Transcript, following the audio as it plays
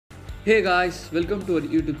Hey guys, welcome to our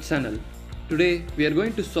YouTube channel. Today we are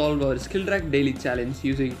going to solve our Skillrack daily challenge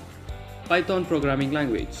using Python programming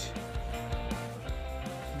language.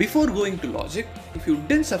 Before going to logic, if you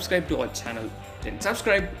didn't subscribe to our channel, then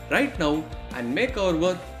subscribe right now and make our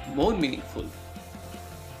work more meaningful.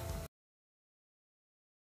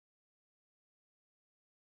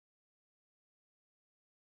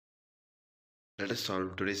 Let us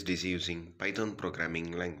solve today's DC using Python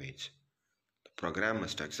programming language. The program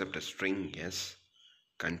must accept a string S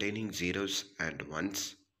containing zeros and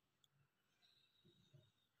ones.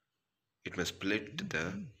 It must split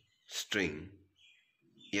the string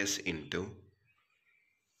S into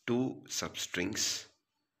two substrings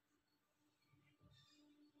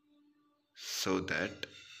so that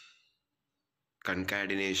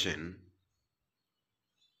concatenation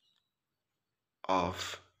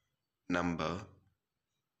of number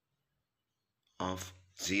of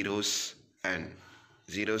zeros and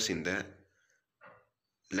zeros in the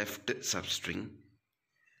left substring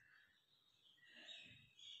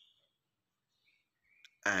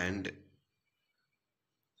and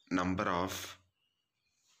number of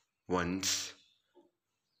ones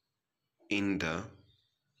in the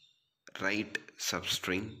right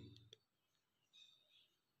substring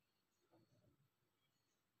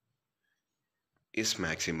is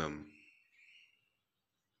maximum.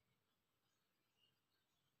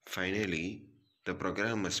 Finally, the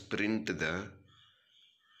program must print the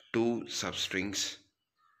two substrings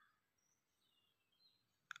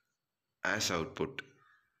as output.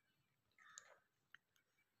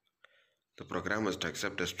 The program must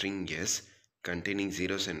accept a string S containing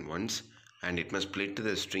zeros and ones, and it must split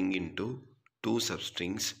the string into two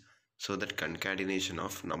substrings so that concatenation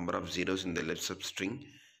of number of zeros in the left substring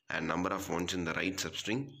and number of ones in the right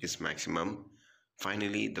substring is maximum.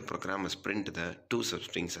 Finally, the program must print the two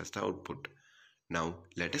substrings as the output. Now,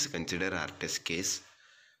 let us consider our test case.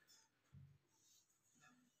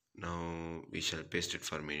 Now, we shall paste it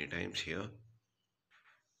for many times here.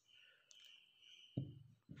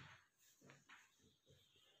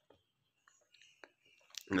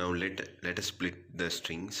 Now, let us split the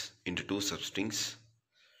strings into two substrings.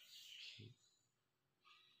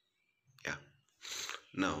 Yeah.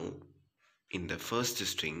 Now, in the first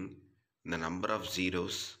string, the number of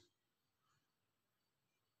zeros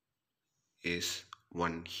is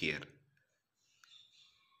 1 here,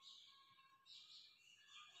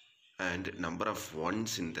 and number of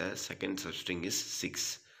ones in the second substring is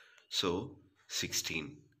 6, so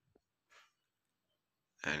 16.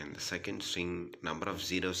 And in the second string, number of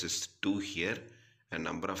zeros is 2 here and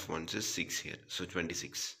number of ones is 6 here, so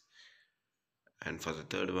 26. And for the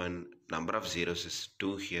third one, number of zeros is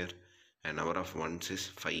 2 here and number of ones is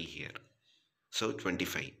 5 here, so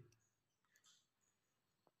 25.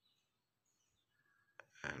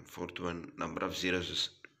 And fourth one, number of zeros is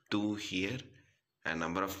 2 here and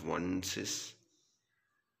number of ones is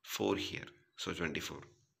 4 here, so 24.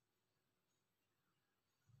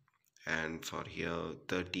 And for here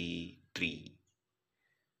 33,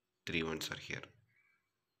 3 ones are here.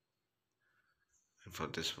 And for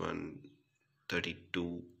this one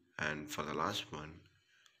 32, and for the last one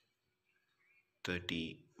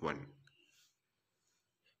 31.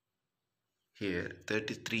 Here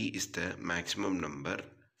 33 is the maximum number,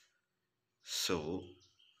 so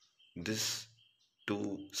this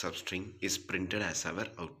 2 substring is printed as our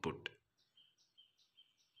output.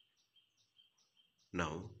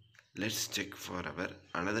 Now let's check for our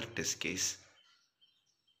another test case.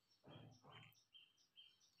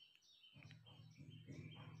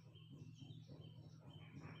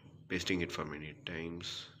 Pasting it for many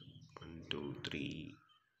times. 1 2 3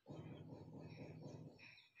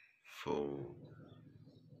 4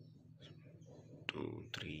 2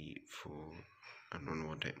 3 4 and one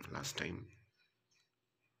more time, last time.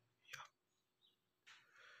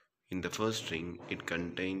 In the first string, it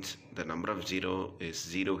contains the number of 0 is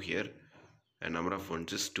 0 here and number of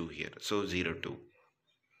ones is 2 here, so 0 2.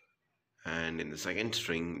 And in the second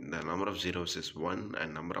string, the number of zeros is 1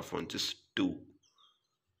 and number of ones is 2,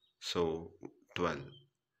 so 12.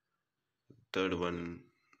 Third one,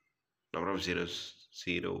 number of zeros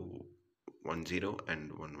 0 1 0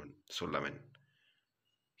 and 1 1, so 11.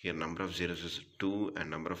 Here number of zeros is 2 and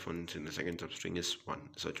number of ones in the second substring is 1,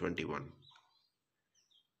 so 21.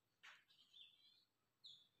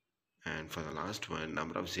 And for the last one,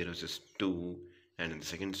 number of zeros is 2 and in the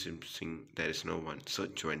second string there is no 1, so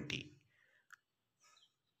 20.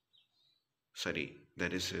 Sorry,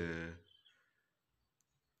 there is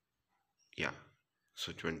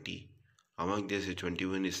so 20. Among this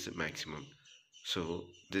 21 is the maximum, so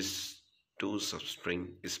this 2 substring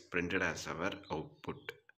is printed as our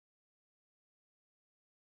output.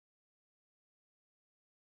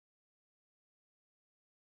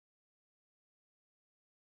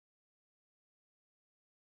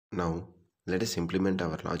 Now let us implement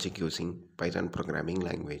our logic using Python programming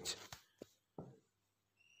language.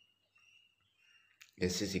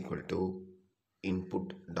 S is equal to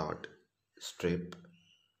input dot strip.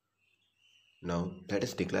 Now let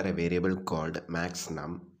us declare a variable called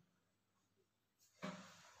maxNum,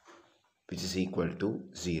 which is equal to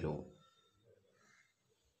 0.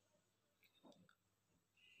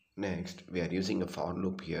 Next, we are using a for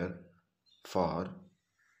loop here for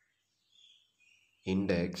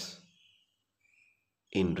index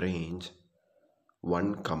in range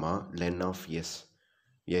 1, len of s.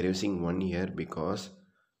 We are using 1 here because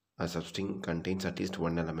a substring contains at least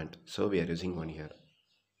one element. So we are using 1 here.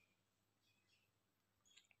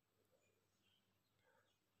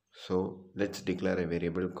 So let's declare a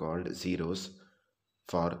variable called zeros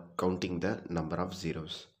for counting the number of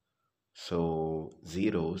zeros. So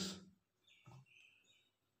zeros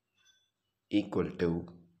equal to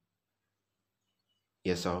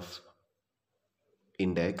s of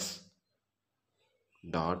index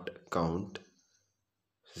dot count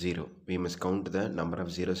 0. We must count the number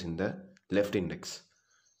of zeros in the left index,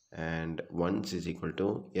 and ones is equal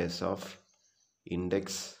to s of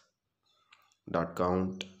index dot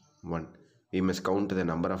count 1. We must count the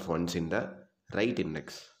number of ones in the right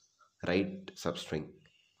index, right substring.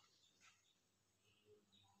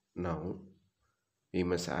 Now we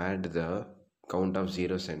must add the count of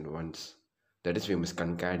zeros and ones, that is we must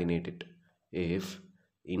concatenate it. If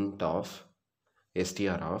int of str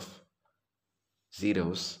of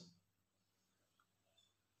zeros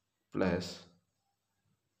plus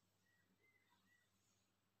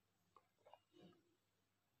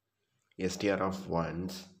str of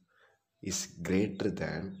ones is greater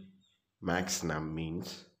than maxNum,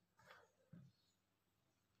 means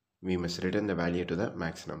we must return the value to the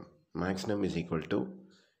maxNum. MaxNum is equal to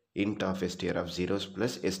int of str of zeros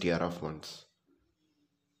plus str of ones.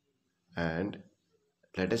 And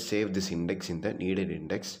let us save this index in the needed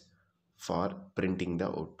index for printing the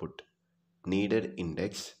output. Needed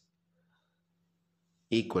index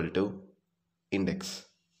equal to index.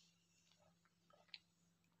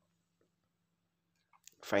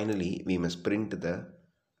 Finally, we must print the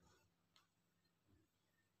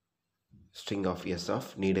string of s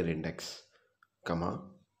of needed index, comma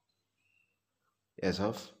s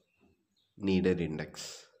of needed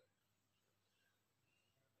index.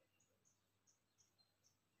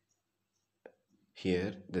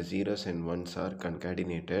 Here the zeros and ones are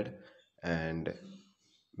concatenated and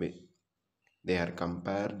they are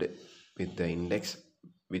compared with the index,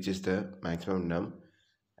 which is the maximum num,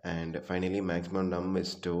 and finally maximum num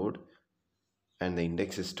is stored and the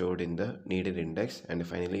index is stored in the needed index, and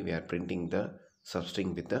finally we are printing the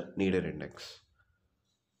substring with the needed index.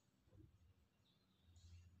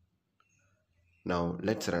 Now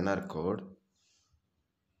let's run our code.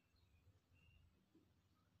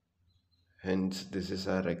 Hence this is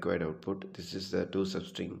our required output. This is the two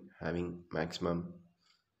substring having maximum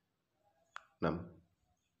num.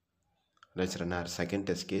 Let's run our second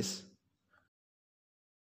test case.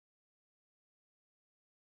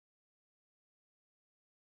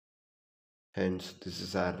 Hence this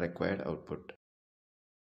is our required output.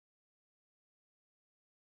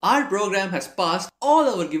 Our program has passed all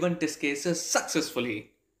our given test cases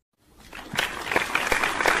successfully.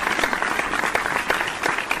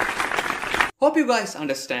 Hope you guys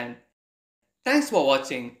understand. Thanks for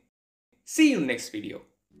watching. See you next video.